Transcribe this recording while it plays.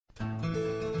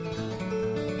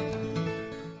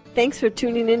Thanks for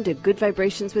tuning in to Good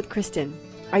Vibrations with Kristen.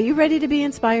 Are you ready to be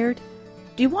inspired?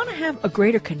 Do you want to have a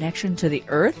greater connection to the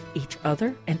earth, each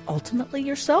other, and ultimately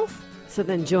yourself? So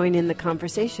then join in the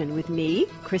conversation with me,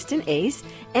 Kristen Ace,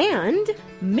 and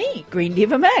me, Green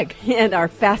Diva Meg, and our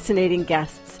fascinating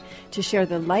guests to share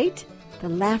the light, the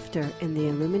laughter, and the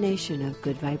illumination of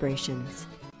good vibrations.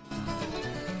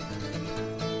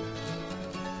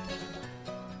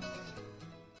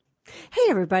 Hey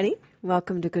everybody,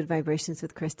 welcome to Good Vibrations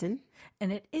with Kristen.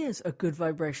 And it is a Good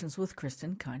Vibrations with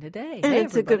Kristen kind of day. And hey,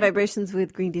 it's a Good Vibrations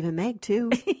with Green Diva Meg too.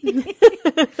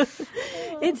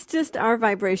 It's just our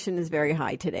vibration is very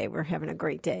high today. We're having a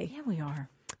great day. Yeah, we are.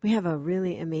 We have a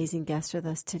really amazing guest with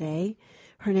us today.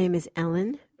 Her name is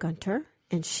Ellen Gunter,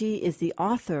 and she is the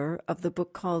author of the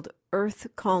book called Earth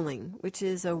Calling, which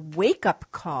is a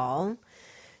wake-up call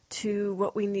to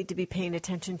what we need to be paying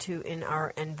attention to in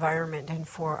our environment and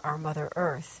for our Mother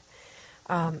Earth.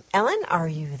 Ellen, are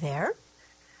you there?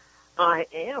 I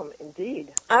am,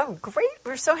 indeed. Oh, great.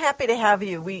 We're so happy to have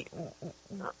you.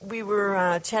 We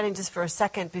were chatting just for a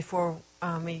second before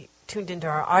we tuned into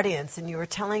our audience, and you were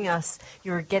telling us,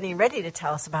 you were getting ready to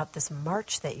tell us about this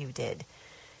march that you did.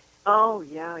 Oh,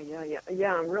 yeah.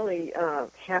 I'm really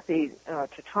happy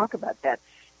to talk about that.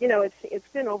 You know, it's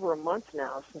been over a month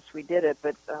now since we did it,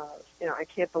 but I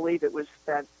can't believe it was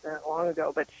that long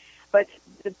ago. But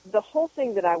the whole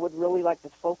thing that I would really like to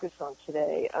focus on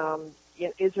today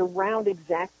is around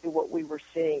exactly what we were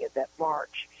seeing at that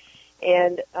march,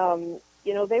 and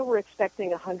they were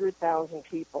expecting 100,000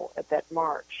 people at that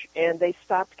march, and they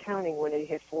stopped counting when it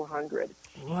hit 400.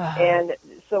 Wow! And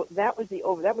so that was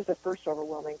the first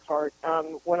overwhelming part.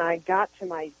 When I got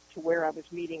to where I was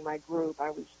meeting my group, I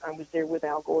was there with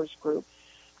Al Gore's group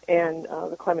and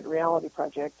the Climate Reality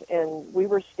Project, and we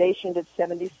were stationed at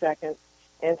 72nd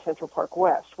and Central Park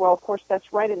West. Well, of course,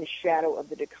 that's right in the shadow of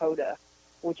the Dakota,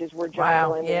 which is where John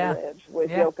Lennon lives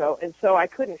with Yoko, and so I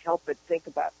couldn't help but think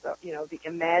about the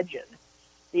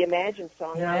Imagine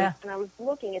song, and I was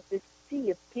looking at this sea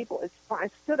of people. I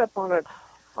stood up on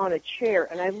a chair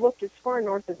and I looked as far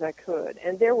north as I could,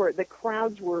 and the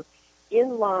crowds were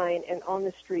in line and on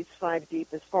the streets 5 deep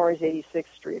as far as 86th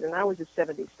Street, and I was at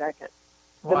 72nd.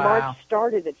 The march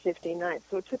started at 59th,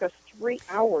 so it took us 3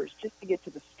 hours just to get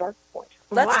to the start point.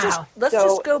 Let's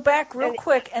just go back real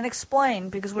quick and explain,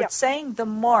 because we're saying the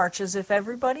march as if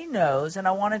everybody knows, and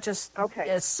I want to just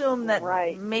assume that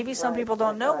maybe some people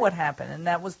don't know what happened, and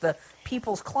that was the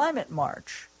People's Climate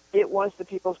March. It was the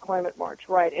People's Climate March,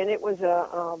 right? And it was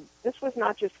this was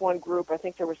not just one group. I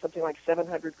think there was something like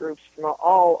 700 groups from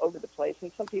all over the place,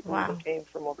 and some people even came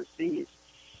from overseas,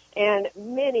 and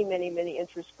many, many, many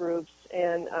interest groups,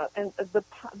 and the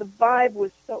vibe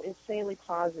was so insanely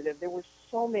positive. There were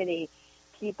so many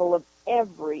people of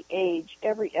every age,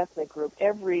 every ethnic group,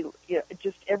 every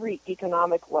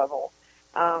economic level,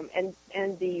 and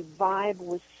the vibe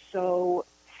was so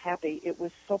happy. It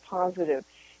was so positive.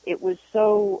 It was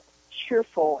so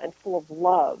cheerful and full of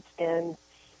love and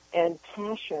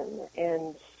passion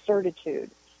and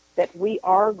certitude that we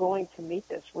are going to meet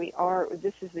this.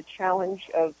 This is the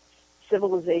challenge of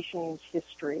civilization's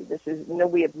history.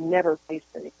 We have never faced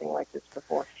anything like this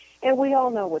before. And we all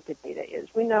know what the data is.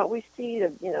 We see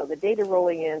the data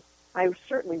rolling in. I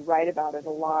certainly write about it a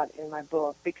lot in my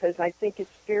book because I think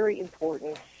it's very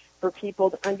important for people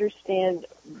to understand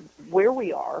where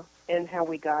we are and how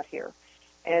we got here.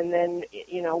 And then,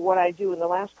 what I do in the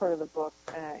last part of the book,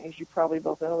 as you probably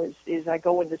both know, is I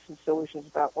go into some solutions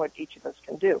about what each of us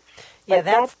can do. Yeah,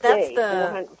 that's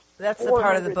the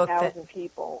part of the book that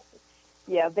people.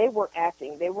 Yeah, they were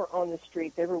acting. They were on the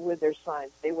street. They were with their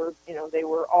signs. They were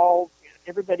all.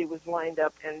 Everybody was lined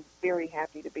up and very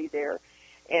happy to be there,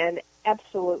 and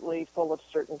absolutely full of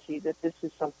certainty that this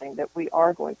is something that we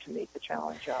are going to meet the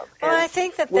challenge of. Well, I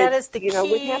think that is the key.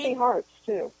 With happy hearts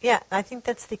too. Yeah, I think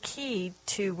that's the key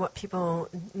to what people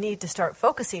need to start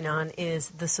focusing on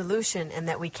is the solution, and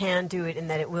that we can do it, and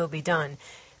that it will be done.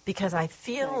 Because I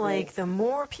feel like the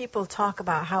more people talk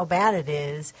about how bad it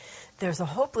is, there's a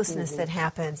hopelessness that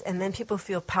happens, and then people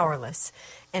feel powerless,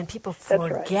 and people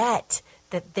forget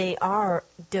that they are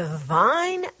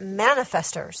divine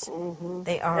manifestors. Mm-hmm.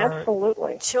 They are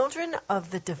children of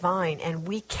the divine, and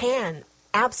we can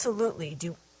absolutely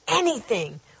do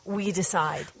anything we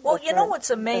decide. Well, know what's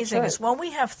amazing is when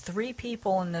we have 3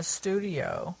 people in this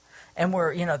studio, and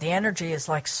we're, the energy is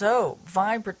like so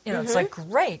vibrant, it's like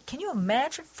great. Can you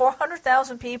imagine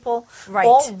 400,000 people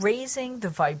all raising the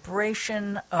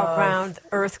vibration around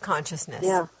Earth consciousness?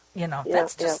 Yeah.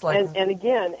 That's just like... And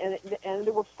again, and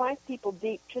there were 5 people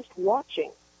deep just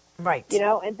watching. Right.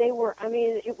 And they were,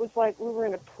 it was like we were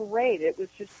in a parade. It was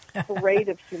just a parade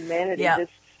of humanity.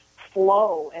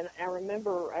 flow. And I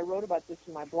remember I wrote about this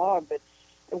in my blog, but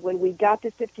when we got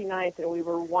to 59th and we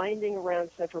were winding around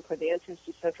Central Park, the entrance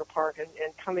to Central Park,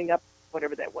 and coming up,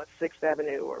 whatever that was, 6th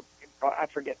Avenue, or I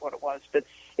forget what it was, but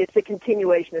it's a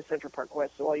continuation of Central Park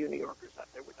West, so all you New Yorkers out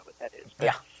there would know what that is. But,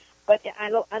 yeah. But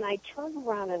I turned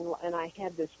around and I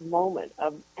had this moment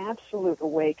of absolute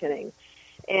awakening,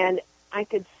 and I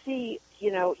could see,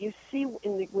 you see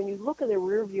when you look in the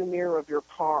rearview mirror of your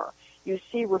car, you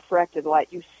see refracted light.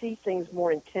 You see things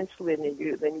more intensely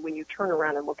than when you turn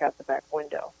around and look out the back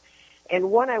window.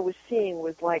 And what I was seeing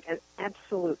was like an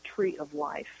absolute tree of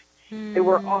life. There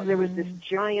was this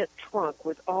giant trunk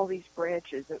with all these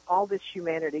branches and all this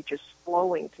humanity just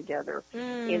flowing together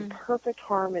in perfect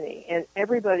harmony. And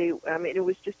everybody, it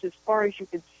was just as far as you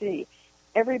could see.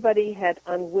 Everybody had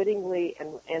unwittingly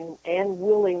and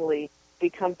willingly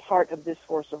become part of this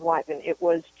force of life, and it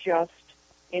was just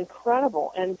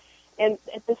incredible. And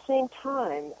at the same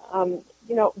time,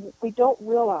 we don't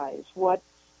realize what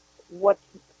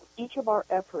each of our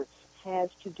efforts has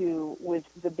to do with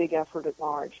the big effort at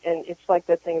large. And it's like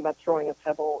that thing about throwing a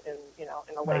pebble in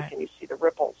a lake, right. and you see the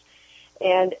ripples.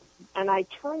 And I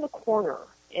turned the corner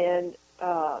and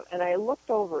I looked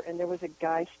over, and there was a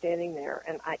guy standing there,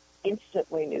 and I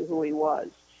instantly knew who he was.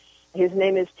 His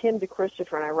name is Tim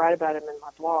DeChristopher, and I write about him in my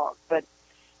blog. But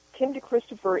Tim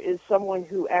DeChristopher is someone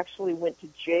who actually went to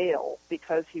jail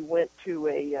because he went to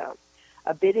a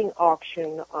bidding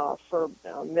auction for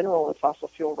mineral and fossil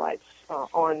fuel rights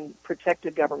on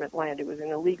protected government land. It was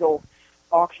an illegal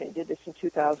auction. He did this in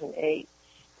 2008.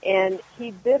 And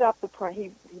he bid up the price.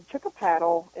 He took a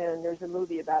paddle, and there's a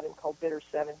movie about him called Bidder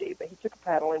 70, but he took a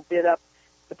paddle and bid up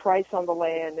the price on the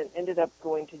land and ended up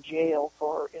going to jail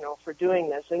for doing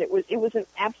this. And it was an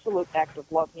absolute act of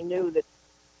love. He knew that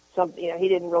he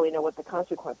didn't really know what the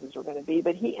consequences were going to be,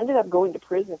 but he ended up going to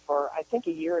prison for, I think,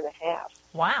 a year and a half.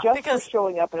 Wow. Just for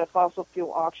showing up at a fossil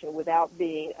fuel auction without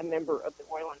being a member of the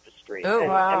oil industry. Oh, and,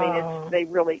 wow. They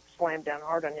really slammed down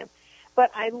hard on him.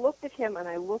 But I looked at him, and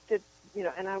I looked at,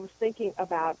 and I was thinking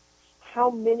about how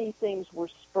many things were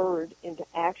spurred into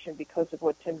action because of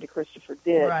what Tim DeChristopher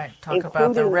did. Right. Talk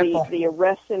about the ripple. The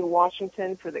arrests in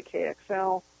Washington for the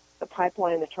KXL, the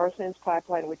pipeline, the tar sands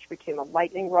pipeline, which became a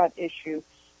lightning rod issue.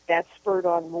 That spurred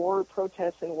on more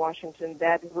protests in Washington.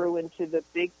 That grew into the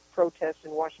big protests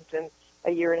in Washington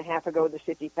a year and a half ago. The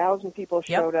 50,000 people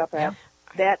showed up. Yep.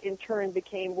 That, in turn,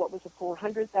 became what was a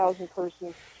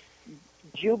 400,000-person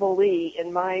jubilee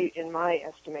in my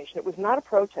estimation. It was not a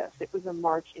protest. It was a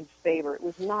march in favor. It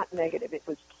was not negative. It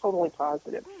was totally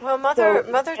positive. Well, Mother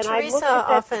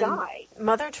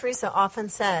Teresa often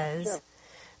says, sure.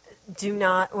 "Do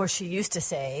not," or she used to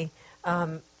say,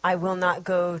 "I will not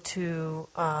go to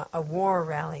a war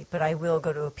rally, but I will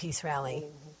go to a peace rally."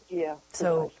 Yeah.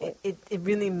 So precisely. it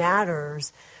really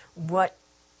matters what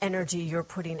energy you're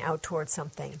putting out towards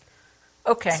something.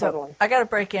 Okay, Totally. I got to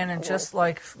break in and just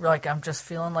like I'm just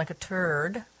feeling like a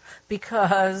turd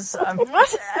because I'm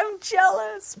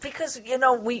jealous because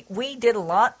we did a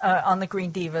lot on the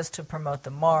Green Divas to promote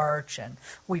the march, and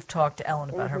we've talked to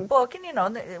Ellen about her book, and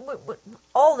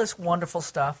all this wonderful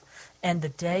stuff. And the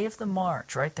day of the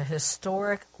march, right, the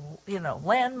historic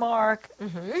landmark.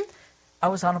 Mm-hmm. I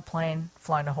was on a plane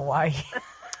flying to Hawaii.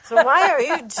 So why are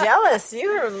you jealous?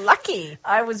 You're lucky.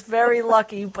 I was very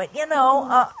lucky, but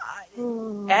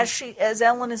as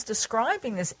Ellen is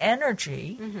describing this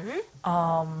energy,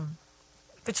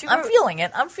 but I'm feeling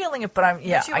it. But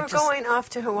But you were going off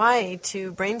to Hawaii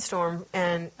to brainstorm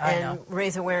and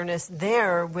raise awareness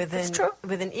there with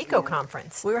an eco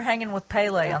conference. We were hanging with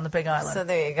Pele on the Big Island. So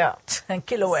there you go. And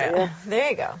Kilauea. There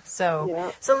you go.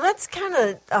 So let's kind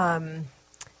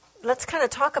of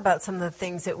talk about some of the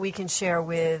things that we can share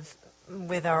with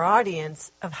our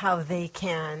audience of how they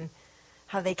can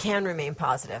remain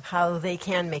positive, how they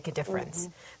can make a difference,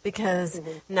 because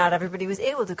not everybody was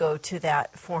able to go to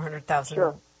that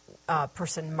 400,000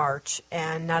 person march,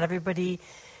 and not everybody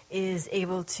is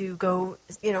able to go,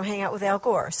 hang out with Al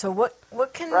Gore. So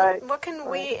what can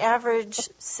we average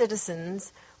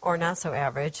citizens, or not so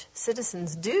average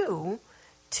citizens, do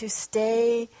to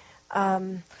stay?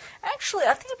 Actually,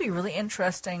 I think it'd be really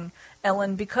interesting,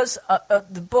 Ellen, because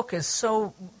the book is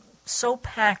so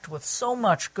packed with so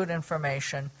much good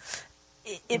information.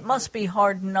 It must be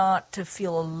hard not to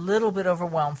feel a little bit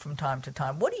overwhelmed from time to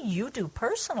time. What do you do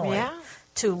personally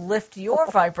to lift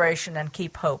your vibration and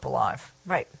keep hope alive?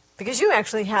 Right, because you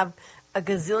actually have a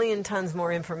gazillion tons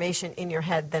more information in your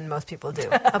head than most people do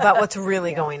about what's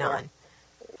really going on.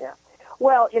 Yeah.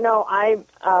 Well, I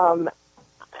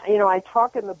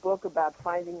talk in the book about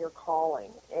finding your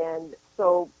calling, and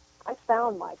so I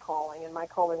found my calling, and my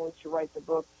calling was to write the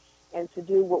book. and to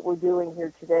do what we're doing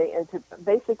here today. And to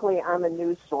basically, I'm a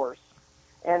news source,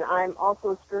 and I'm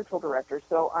also a spiritual director.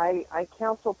 So I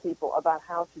counsel people about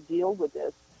how to deal with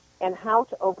this and how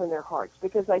to open their hearts,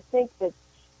 because I think that,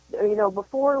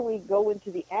 before we go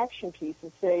into the action piece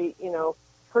and say,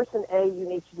 person A, you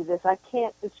need to do this, I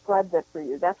can't describe that for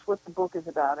you. That's what the book is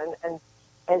about,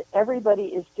 and everybody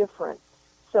is different.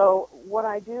 So what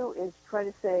I do is try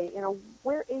to say,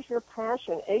 where is your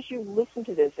passion? As you listen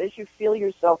to this, as you feel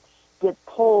yourself get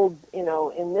pulled,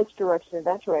 in this direction or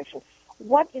that direction,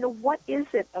 what is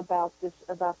it about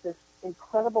this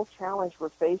incredible challenge we're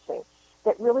facing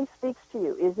that really speaks to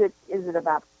you? Is it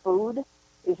about food?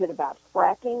 Is it about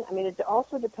fracking? I mean, it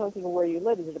also depends on where you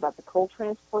live. Is it about the coal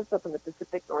transports up in the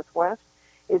Pacific Northwest?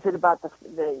 Is it about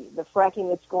the fracking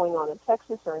that's going on in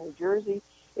Texas or in New Jersey?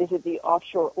 Is it the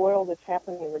offshore oil that's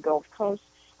happening in the Gulf Coast?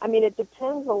 I mean, it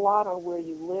depends a lot on where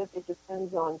you live. It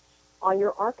depends on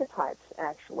your archetypes,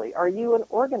 actually. Are you an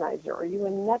organizer? Are you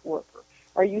a networker?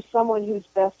 Are you someone who's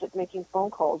best at making phone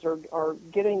calls or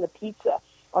getting the pizza?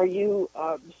 Are you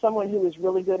someone who is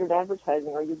really good at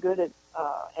advertising? Are you good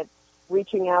at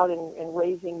reaching out and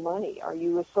raising money? Are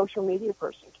you a social media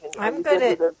person? I'm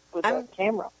good with a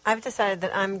camera. I've decided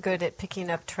that I'm good at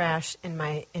picking up trash in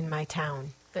my town.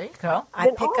 There you go. I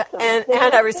pick up and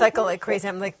I recycle like crazy.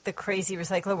 I'm like the crazy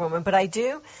recycler woman. But I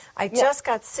just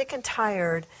got sick and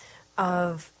tired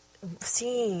of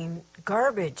seeing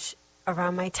garbage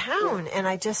around my town, and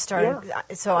I just started.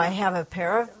 So I have a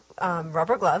pair of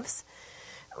rubber gloves.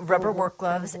 Rubber work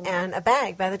gloves and a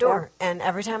bag by the door. And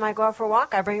every time I go out for a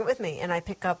walk, I bring it with me. And I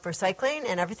pick up recycling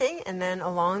and everything. And then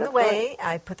along the way,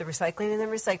 I put the recycling in the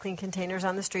recycling containers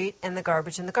on the street and the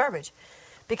garbage in the garbage.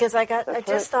 Because I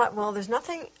just thought, well, there's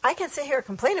nothing, I can sit here and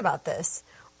complain about this,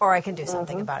 or I can do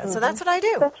something about it. So that's what I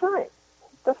do. That's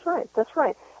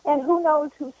right. And who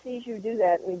knows who sees you do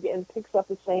that and picks up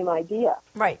the same idea.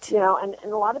 Right. And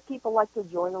a lot of people like to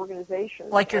join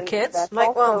organizations. Like your kids?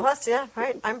 Plus,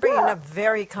 right. I'm bringing up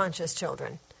very conscious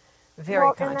children.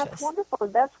 Very conscious. And that's wonderful.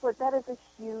 That is a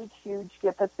huge, huge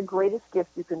gift. That's the greatest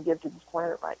gift you can give to this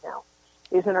planet right now,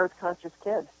 is an earth-conscious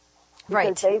kid.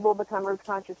 Because they will become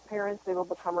earth-conscious parents. They will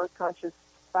become earth-conscious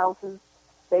spouses.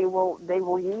 They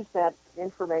will use that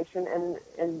information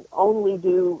and only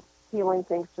do healing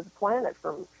things to the planet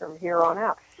from here on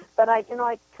out. But I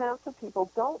counsel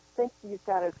people, don't think you've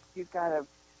got to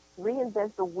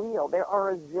reinvent the wheel. There are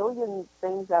a zillion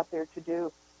things out there to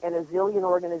do and a zillion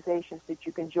organizations that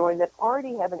you can join that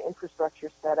already have an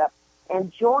infrastructure set up,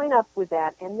 and join up with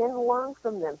that and then learn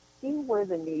from them. See where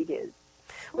the need is.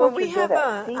 Well, we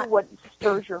have see what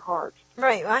stirs your heart.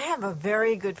 Right. I have a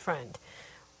very good friend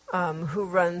who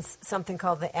runs something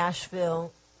called the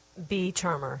Asheville Bee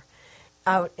Charmer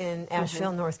out in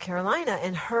Asheville, North Carolina,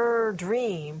 and her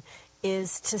dream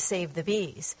is to save the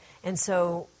bees. And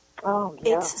so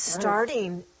it's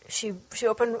starting. She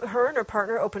opened, her and her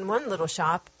partner opened one little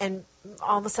shop, and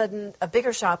all of a sudden a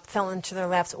bigger shop fell into their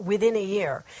laps within a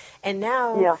year. And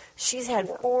now she's had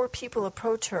 4 people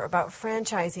approach her about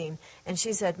franchising, and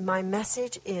she said, my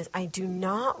message is I do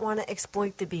not want to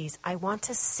exploit the bees. I want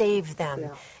to save them.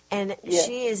 Yeah. And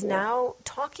she is now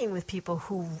talking with people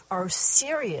who are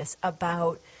serious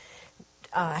about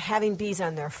having bees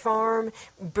on their farm,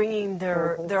 bringing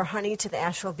their honey to the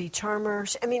Asheville Bee Charmer.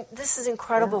 I mean, this is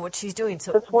incredible what she's doing.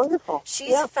 So that's wonderful.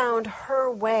 She's found her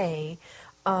way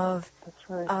of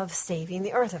saving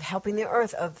the earth, of helping the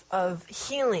earth, of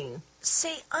healing.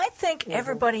 See, I think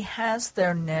everybody has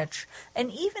their niche,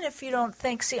 and even if you don't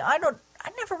think, I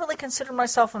never really considered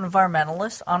myself an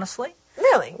environmentalist, honestly.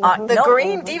 Really? The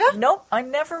green diva? Nope, I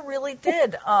never really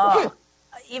did.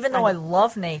 Even though I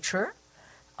love nature,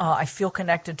 I feel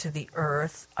connected to the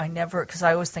earth. Because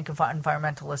I always think of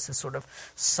environmentalists as sort of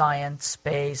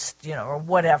science-based, or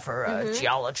whatever,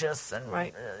 geologists and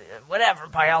whatever,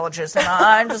 biologists. And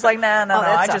I'm just like, no.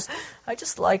 I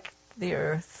just like the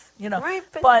earth, Right,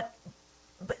 but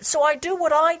so I do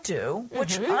what I do,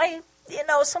 which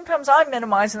sometimes I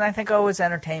minimize and I think, it's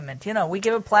entertainment. We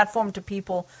give a platform to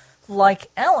people like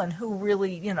Ellen who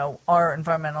really, are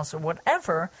environmentalists or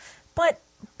whatever,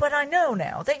 But I know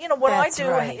now that, what That's I do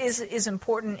right. is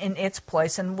important in its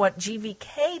place. And what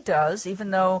GVK does,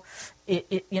 even though,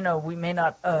 we may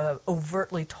not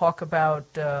overtly talk about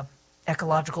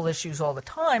ecological issues all the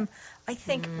time, I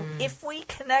think if we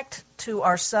connect to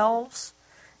ourselves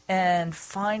and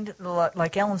find,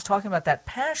 like Ellen's talking about, that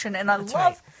passion, and That's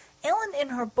love... right. Ellen, in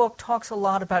her book, talks a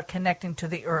lot about connecting to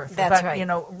the earth. That's about,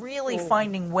 right. Really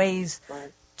finding ways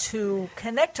to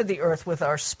connect to the earth with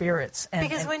our spirits.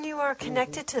 Because when you are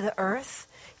connected to the earth,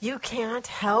 you can't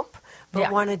help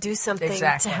but want to do something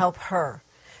to help her.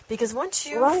 Because once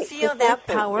you right, feel that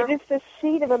power... It is the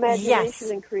seed of imagination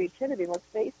yes. and creativity. Let's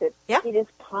face it. Yep. It is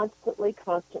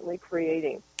constantly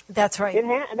creating. That's right.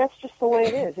 That's just the way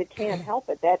it is. It can't help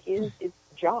it. That is its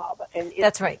job. And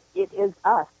that's right. It is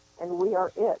us, and we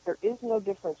are it. There is no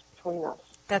difference between us.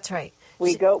 That's right.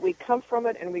 We come from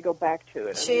it, and we go back to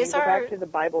it. We go back to the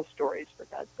Bible stories, for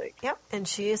God's sake. Yep, and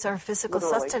she is our physical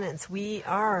Literally. sustenance. We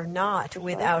are not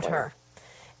without her.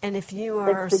 And if you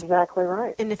are... That's exactly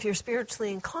right. And if you're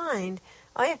spiritually inclined,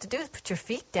 all you have to do is put your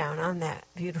feet down on that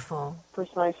beautiful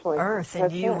earth,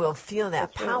 and you will feel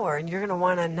that power, and you're going to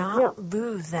want to not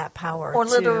lose that power. Or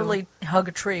literally hug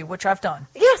a tree, which I've done.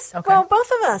 Yes, well,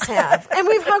 both of us have. And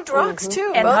we've hugged rocks,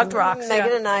 too. And hugged rocks,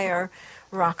 Megan and I are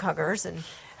rock huggers, and...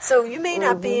 So you may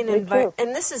not be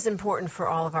and this is important for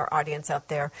all of our audience out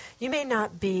there. You may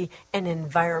not be an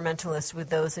environmentalist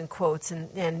with those in quotes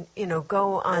and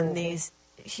go on these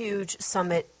huge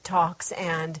summit talks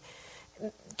and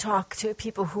talk to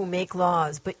people who make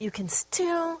laws, but you can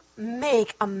still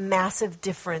make a massive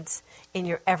difference in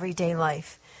your everyday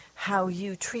life. How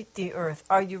you treat the earth.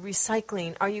 Are you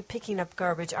recycling? Are you picking up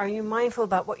garbage? Are you mindful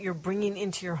about what you're bringing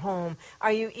into your home?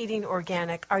 Are you eating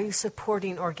organic? Are you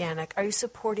supporting organic? Are you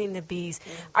supporting the bees?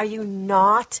 Are you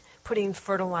not putting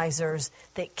fertilizers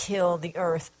that kill the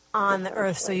earth on the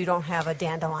earth so you don't have a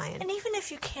dandelion? And even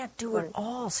if you can't do it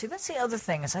all, see, that's the other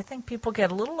thing, is I think people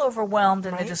get a little overwhelmed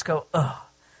and they just go, ugh.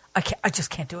 I just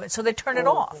can't do it. So they turn it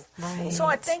off. Right. So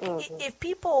I think if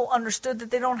people understood that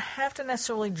they don't have to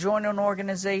necessarily join an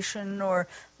organization or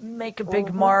make a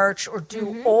big march or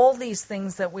do all these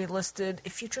things that we listed,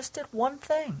 if you just did one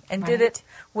thing and did it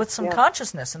with some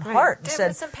consciousness and heart and said,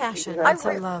 with some passion and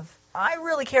some love. I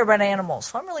really care about animals,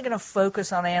 so I'm really going to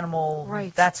focus on animal.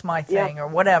 Right. That's my thing or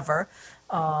whatever.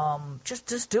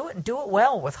 Just do it and do it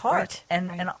well with heart.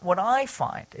 And what I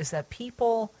find is that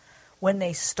people, when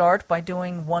they start by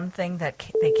doing one thing that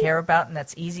they care about and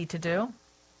that's easy to do,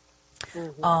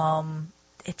 the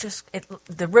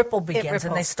ripple begins,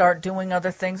 and they start doing other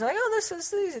things. Like, oh, this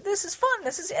is fun.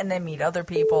 And they meet other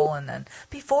people, and then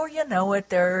before you know it,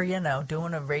 they're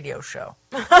doing a radio show.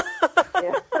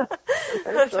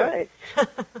 That's right.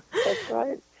 That's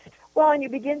right. Well, and you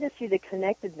begin to see the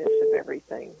connectedness of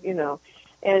everything, and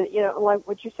like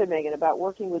what you said, Megan, about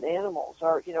working with animals.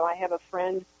 Or I have a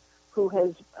friend who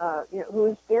has, who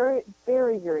is very,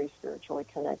 very, very spiritually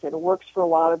connected and works for a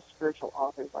lot of spiritual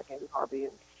authors like Andy Harvey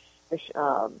and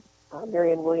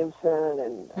Marianne Williamson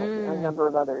and a number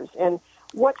of others. And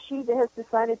what she has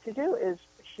decided to do is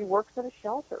she works at a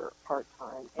shelter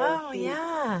part-time. And she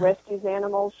rescues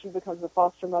animals. She becomes a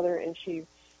foster mother, and she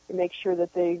makes sure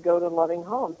that they go to loving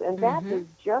homes. And that is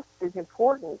just as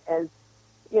important as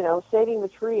saving the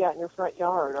tree out in your front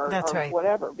yard or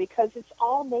whatever, because it's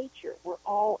all nature. We're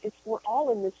all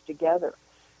in this together.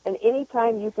 And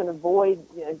anytime you can avoid,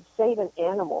 save an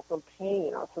animal from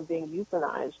pain or from being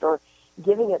euthanized or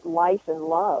giving it life and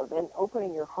love and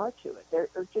opening your heart to it, there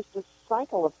are just a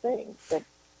cycle of things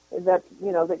that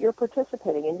you're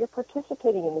participating in. You're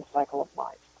participating in the cycle of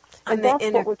life. And that's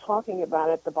what we're talking about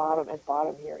at the bottom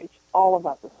here. It's all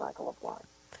about the cycle of life.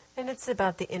 And it's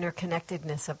about the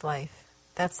interconnectedness of life.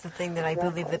 That's the thing that I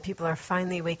believe that people are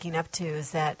finally waking up to,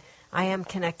 is that I am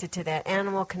connected to that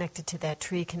animal, connected to that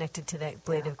tree, connected to that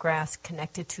blade of grass,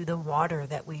 connected to the water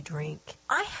that we drink.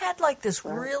 I had like this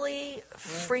really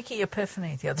freaky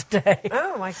epiphany the other day.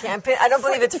 Oh, I don't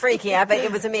believe it's freaky. I bet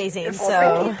it was amazing.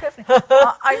 Freaky epiphany.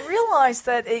 I realized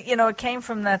that it came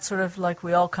from that sort of like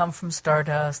we all come from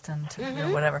stardust and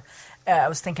whatever. I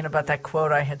was thinking about that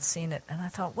quote. I had seen it, and I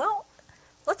thought, well,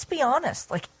 let's be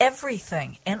honest. Like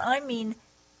everything, and I mean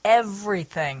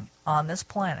everything on this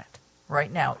planet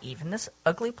right now, even this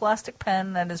ugly plastic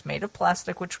pen that is made of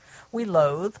plastic, which we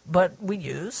loathe, but we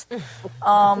use.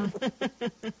 But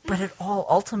it all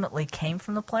ultimately came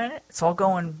from the planet. It's all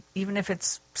going, even if it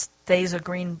stays a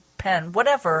green pen,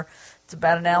 whatever. It's a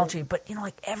bad analogy. But,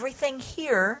 like everything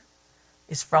here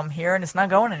is from here, and it's not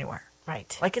going anywhere.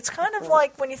 Right. Like it's kind of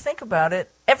like, when you think about it,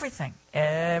 everything,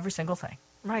 every single thing.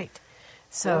 Right.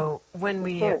 So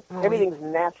everything's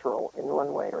natural in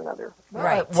one way or another.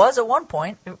 Right. It was at one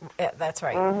point. That's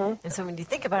right. And so when you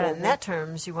think about it in that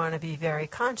terms, you want to be very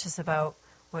conscious about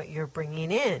what you're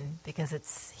bringing in, because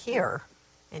it's here.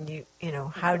 And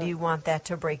how do you want that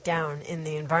to break down in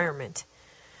the environment?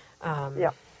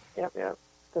 Yep.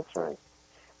 That's right.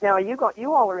 Now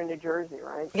you all are in New Jersey,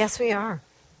 right? Yes, we are.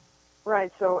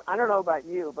 Right. So I don't know about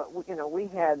you, but we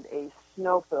had a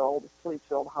snow-filled,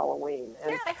 sleet-filled Halloween.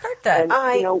 And, I heard that.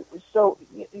 And,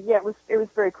 it was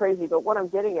very crazy. But what I'm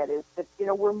getting at is that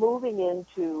we're moving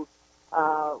into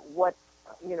what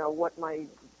my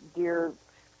dear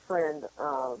friend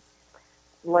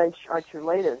Lynch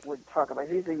Archuleta would talk about.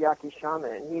 He's a Yaqui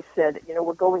shaman, and he said,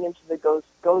 we're going into the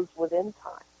goes within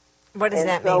time. What does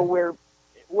that mean?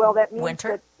 That means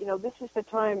winter? that, this is the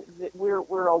time that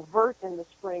we're overt in the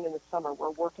spring and the summer.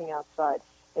 We're working outside.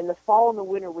 In the fall and the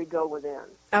winter, we go within.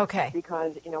 Okay.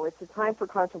 Because, it's a time for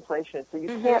contemplation. So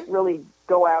you can't really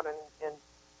go out and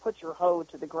put your hoe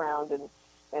to the ground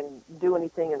and do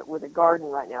anything with a garden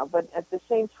right now. But at the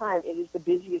same time, it is the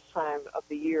busiest time of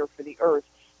the year for the earth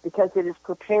because it is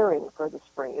preparing for the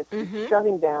spring. It's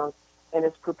shutting down and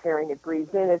it's preparing. It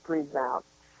breathes in, it breathes out.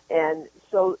 And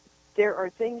so there are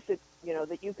things that,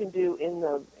 that you can do in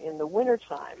the winter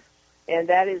time. And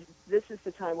this is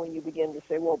the time when you begin to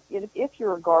say, well, if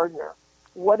you're a gardener,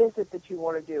 what is it that you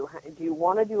want to do? Do you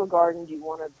want to do a garden? Do you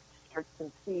want to start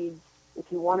some seeds? If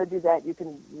you want to do that, you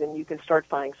can start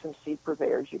finding some seed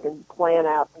purveyors. You can plan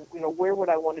out, where would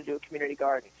I want to do a community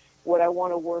garden? Would I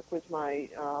want to work with my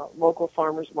local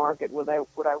farmers market? Would I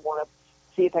want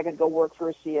to see if I could go work for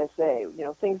a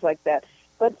CSA? Things like that.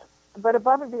 But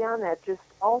above and beyond that, just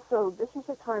also, this is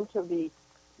a time to be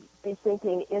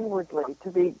thinking inwardly, to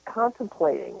be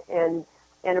contemplating and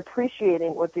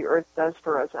appreciating what the earth does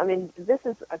for us. I mean,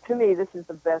 to me, this is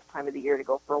the best time of the year to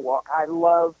go for a walk. I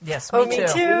love. Yes, me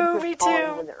too.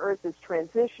 When the earth is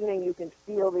transitioning, you can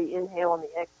feel the inhale and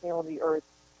the exhale of the earth,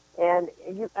 and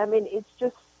it's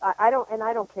just. I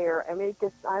don't care. I mean,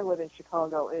 I live in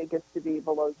Chicago, and it gets to be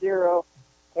below zero.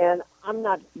 And I'm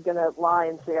not going to lie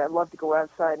and say I love to go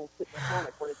outside and sit in the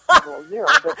hammock when it's below zero.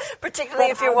 But,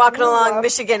 particularly if you're walking along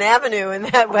Michigan Avenue in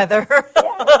that weather.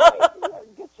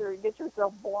 Get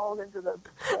yourself blown into the...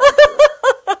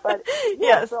 But,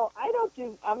 yes. So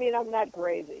I'm not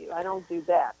crazy. I don't do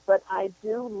that. But I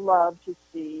do love to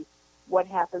see what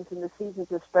happens in the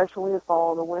seasons, especially the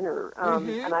fall and the winter.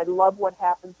 And I love what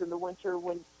happens in the winter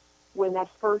when that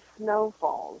first snow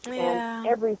falls and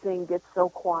everything gets so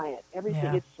quiet.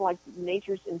 Everything it's like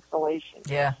nature's installation.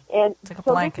 Yeah. And it's like a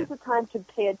so blanket. this is a time to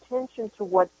pay attention to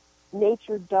what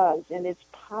nature does and its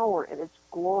power and its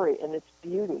glory and its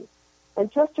beauty. And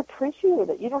just appreciate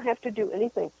it. You don't have to do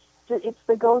anything. It's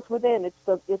the goes within. It's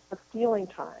the feeling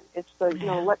time. It's the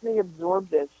let me absorb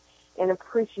this and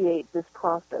appreciate this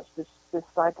process, this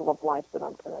cycle of life that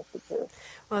I'm connected to.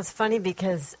 Well, it's funny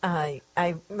because I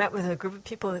met with a group of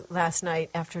people last night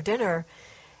after dinner,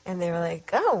 and they were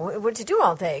like, "Oh, what'd you do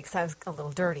all day?" Because I was a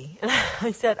little dirty. And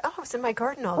I said, "Oh, I was in my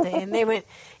garden all day." And they went,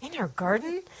 "In your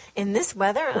garden? In this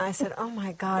weather?" And I said, "Oh,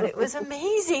 my God, it was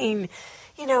amazing.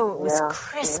 It was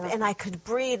crisp, and I could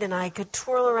breathe, and I could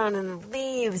twirl around in the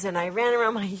leaves, and I ran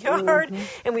around my yard,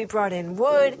 and we brought in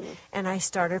wood, and I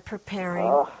started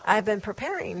preparing. I've been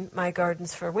preparing my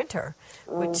gardens for winter,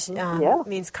 which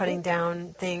means cutting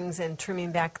down things and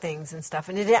trimming back things and stuff.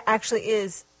 And it actually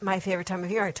is my favorite time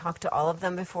of year. I talk to all of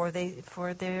them before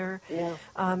they're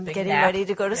getting ready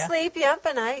to go to sleep. Yep,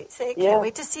 and I say, can't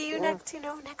wait to see you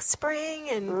next spring.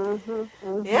 And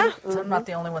So I'm not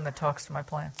the only one that talks to my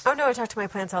plants. Oh no, I talk to my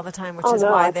plants all the time, which is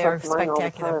why they're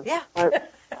spectacular. Yeah.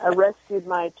 I rescued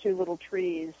my two little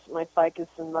trees, my ficus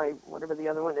and my whatever the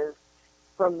other one is,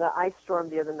 from the ice storm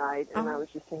the other night, and I was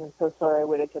just saying, I'm so sorry I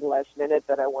waited to the last minute,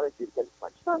 but I wanted you to get as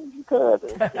much sun as you could.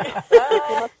 And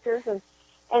came upstairs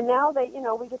and now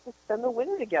we get to spend the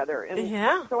winter together,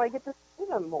 and so I get to see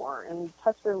them more and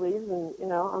touch their leaves, and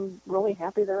I'm really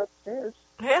happy they're upstairs.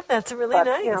 Yeah, that's really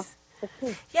nice.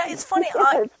 Yeah, it's funny.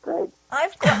 It's great.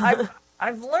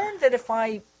 I've learned that if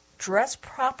I dress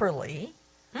properly,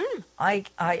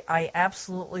 I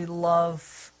absolutely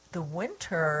love the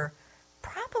winter.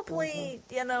 Probably,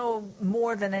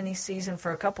 more than any season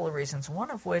for a couple of reasons. One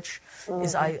of which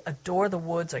is I adore the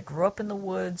woods. I grew up in the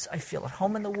woods. I feel at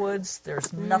home in the woods.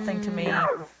 There's nothing to me,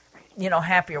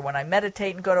 happier. When I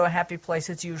meditate and go to a happy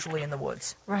place, it's usually in the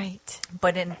woods. Right.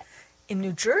 But in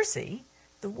New Jersey,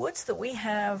 the woods that we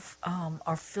have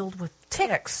are filled with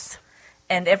ticks.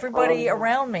 And everybody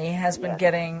around me has been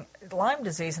getting Lyme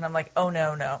disease, and I'm like, oh,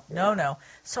 no.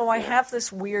 So I have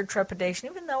this weird trepidation,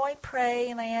 even though I pray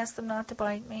and I ask them not to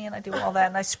bite me and I do all that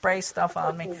and I spray stuff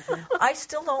on me. I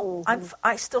still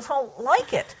don't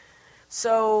like it.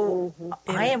 So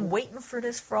I am waiting for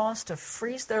this frost to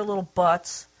freeze their little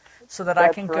butts so that I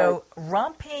can go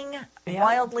romping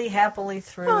wildly, happily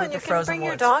through the frozen woods. And you can bring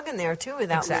your dog in there, too,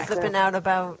 without flipping out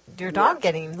about your dog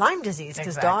getting Lyme disease,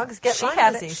 because dogs get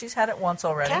Lyme disease. She's had it once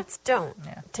already. Cats don't,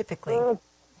 typically.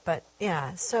 But,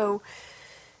 so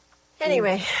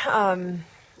anyway,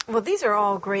 well, these are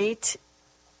all great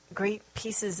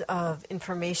pieces of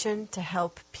information to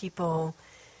help people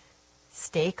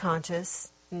stay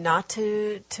conscious, not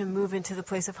to move into the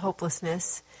place of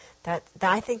hopelessness,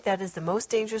 I think that is the most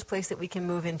dangerous place that we can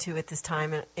move into at this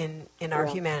time in our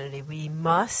humanity. We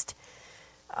must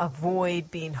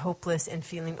avoid being hopeless and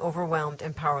feeling overwhelmed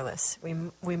and powerless.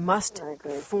 We must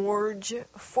forge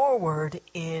forward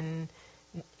in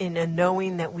a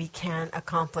knowing that we can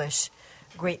accomplish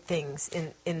great things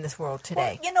in this world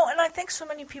today. Well, and I think so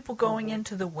many people going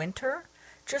into the winter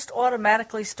just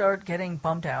automatically start getting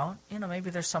bummed out. Maybe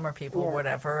they're summer people or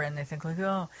whatever, and they think like,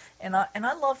 oh. And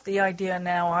I love the idea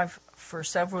now. I've, for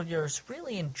several years,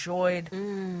 really enjoyed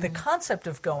the concept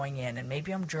of going in, and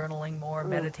maybe I'm journaling more,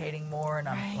 meditating more, and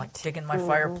I'm like digging my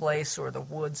fireplace or the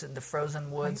woods and the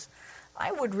frozen woods.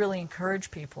 I would really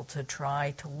encourage people to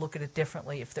try to look at it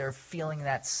differently if they're feeling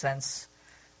that sense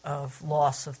of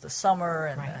loss of the summer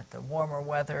and the warmer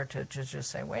weather, to just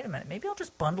say, wait a minute, maybe I'll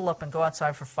just bundle up and go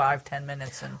outside for 5-10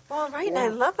 minutes. And and I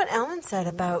love what Ellen said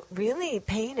about really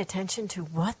paying attention to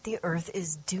what the earth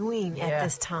is doing at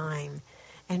this time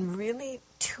and really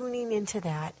tuning into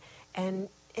that and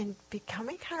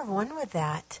becoming kind of one with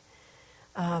that,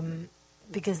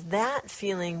 because that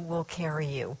feeling will carry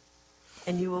you.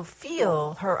 And you will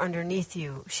feel her underneath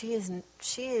you. She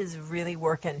is really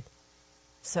working.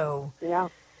 So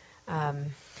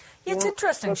it's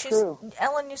interesting. So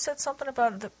Ellen, you said something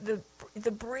about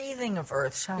the breathing of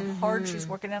Earth, how hard she's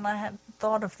working, and I hadn't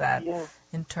thought of that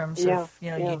in terms of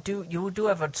you do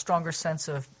have a stronger sense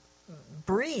of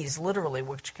breeze, literally,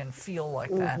 which can feel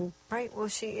like that. Right. Well,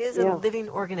 she is a living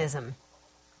organism,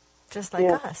 just like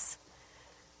us.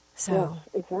 So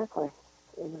exactly.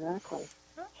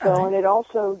 So, and it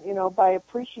also, by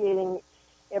appreciating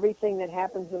everything that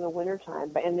happens in the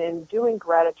wintertime, and then doing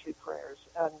gratitude prayers,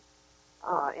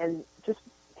 and just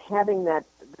having that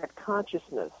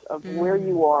consciousness of where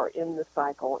you are in the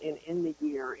cycle, in the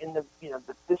year, in the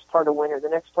this part of winter, the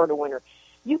next part of winter,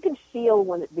 you can feel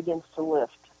when it begins to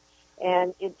lift,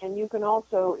 and you can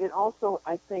also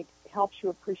I think helps you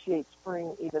appreciate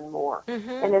spring even more.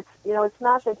 And it's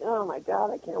not that, oh my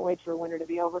God, I can't wait for winter to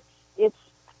be over. It's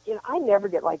I never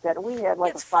get like that. We had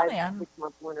like a 5-6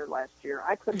 month winter last year.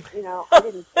 I couldn't, I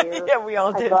didn't care. We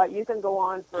all did. I thought you can go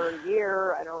on for a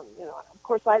year. I don't, of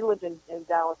course I lived in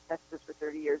Dallas, Texas for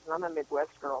 30 years, and I'm a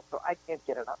Midwest girl, so I can't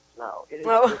get enough snow.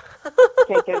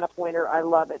 Can't get enough winter. I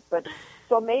love it. But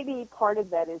so maybe part of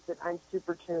that is that I'm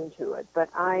super tuned to it. But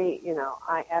I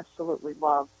absolutely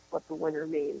love what the winter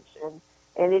means.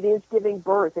 And it is giving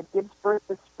birth. It gives birth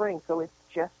to spring, so it's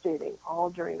gestating all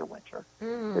during the winter.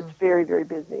 It's very, very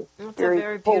busy. It's a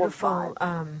very beautiful.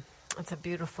 It's a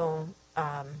beautiful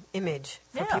image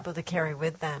for people to carry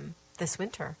with them this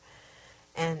winter,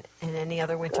 and any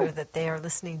other winter that they are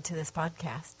listening to this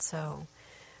podcast. So,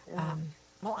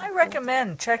 well, I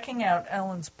recommend checking out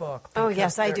Ellen's book. Oh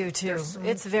yes, I do too.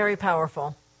 It's very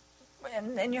powerful.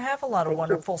 And you have a lot of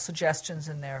wonderful suggestions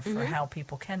in there for how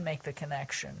people can make the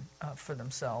connection for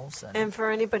themselves. And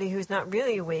for anybody who's not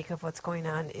really awake of what's going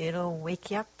on, it'll wake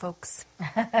you up, folks.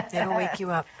 It'll wake you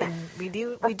up. And we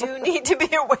do need to be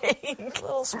awake. A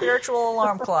little spiritual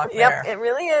alarm clock there. Yep, it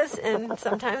really is. And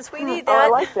sometimes we need that. Oh, I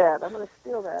like that. I'm going to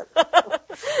steal that.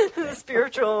 The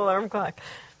spiritual alarm clock.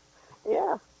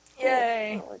 Yeah.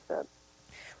 Yay. I like that.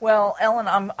 Well,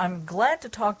 Ellen, I'm glad to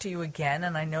talk to you again,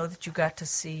 and I know that you got to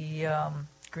see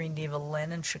Green Diva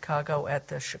Lynn in Chicago at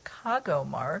the Chicago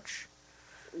March.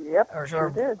 Yep, or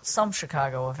did. Some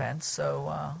Chicago events.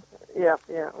 So yeah,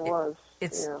 it was.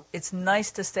 It's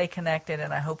nice to stay connected,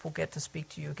 and I hope we'll get to speak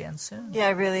to you again soon. Yeah, I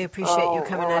really appreciate you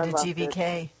coming out to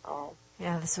GVK.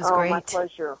 Yeah, this was great. My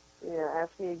pleasure. Yeah,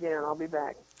 ask me again. I'll be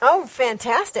back. Oh,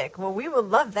 fantastic. Well, we will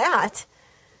love that.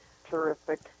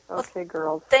 Terrific. Okay,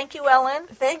 girls. Thank you, Ellen.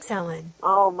 Thanks, Ellen.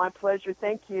 Oh, my pleasure.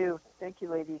 Thank you. Thank you,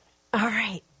 ladies. All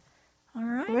right. All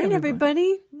right,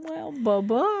 everybody. Well,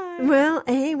 bye-bye. Well,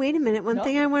 hey, wait a minute. One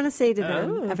thing I want to say to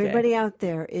them, everybody out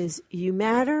there, is you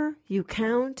matter, you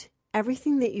count.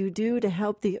 Everything that you do to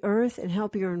help the earth and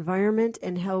help your environment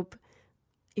and help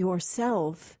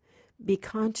yourself be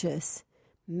conscious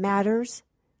matters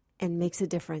and makes a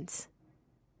difference.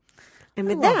 And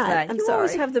with that, you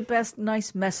always have the best,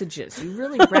 nice messages. You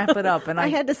really wrap it up. And I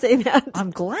had to say that.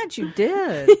 I'm glad you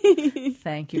did.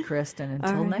 Thank you, Kristen.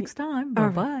 Until next time,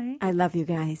 bye-bye. Right. I love you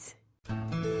guys.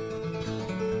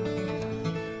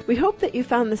 We hope that you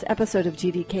found this episode of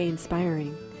GVK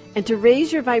inspiring. And to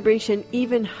raise your vibration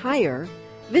even higher,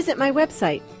 visit my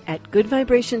website at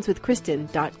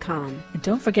goodvibrationswithkristen.com. And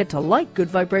don't forget to like Good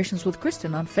Vibrations with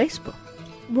Kristen on Facebook.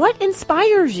 What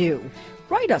inspires you?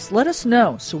 Write us, let us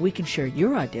know, so we can share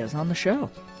your ideas on the show.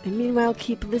 And meanwhile,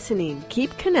 keep listening,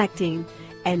 keep connecting,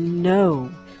 and know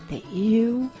that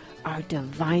you are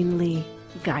divinely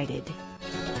guided.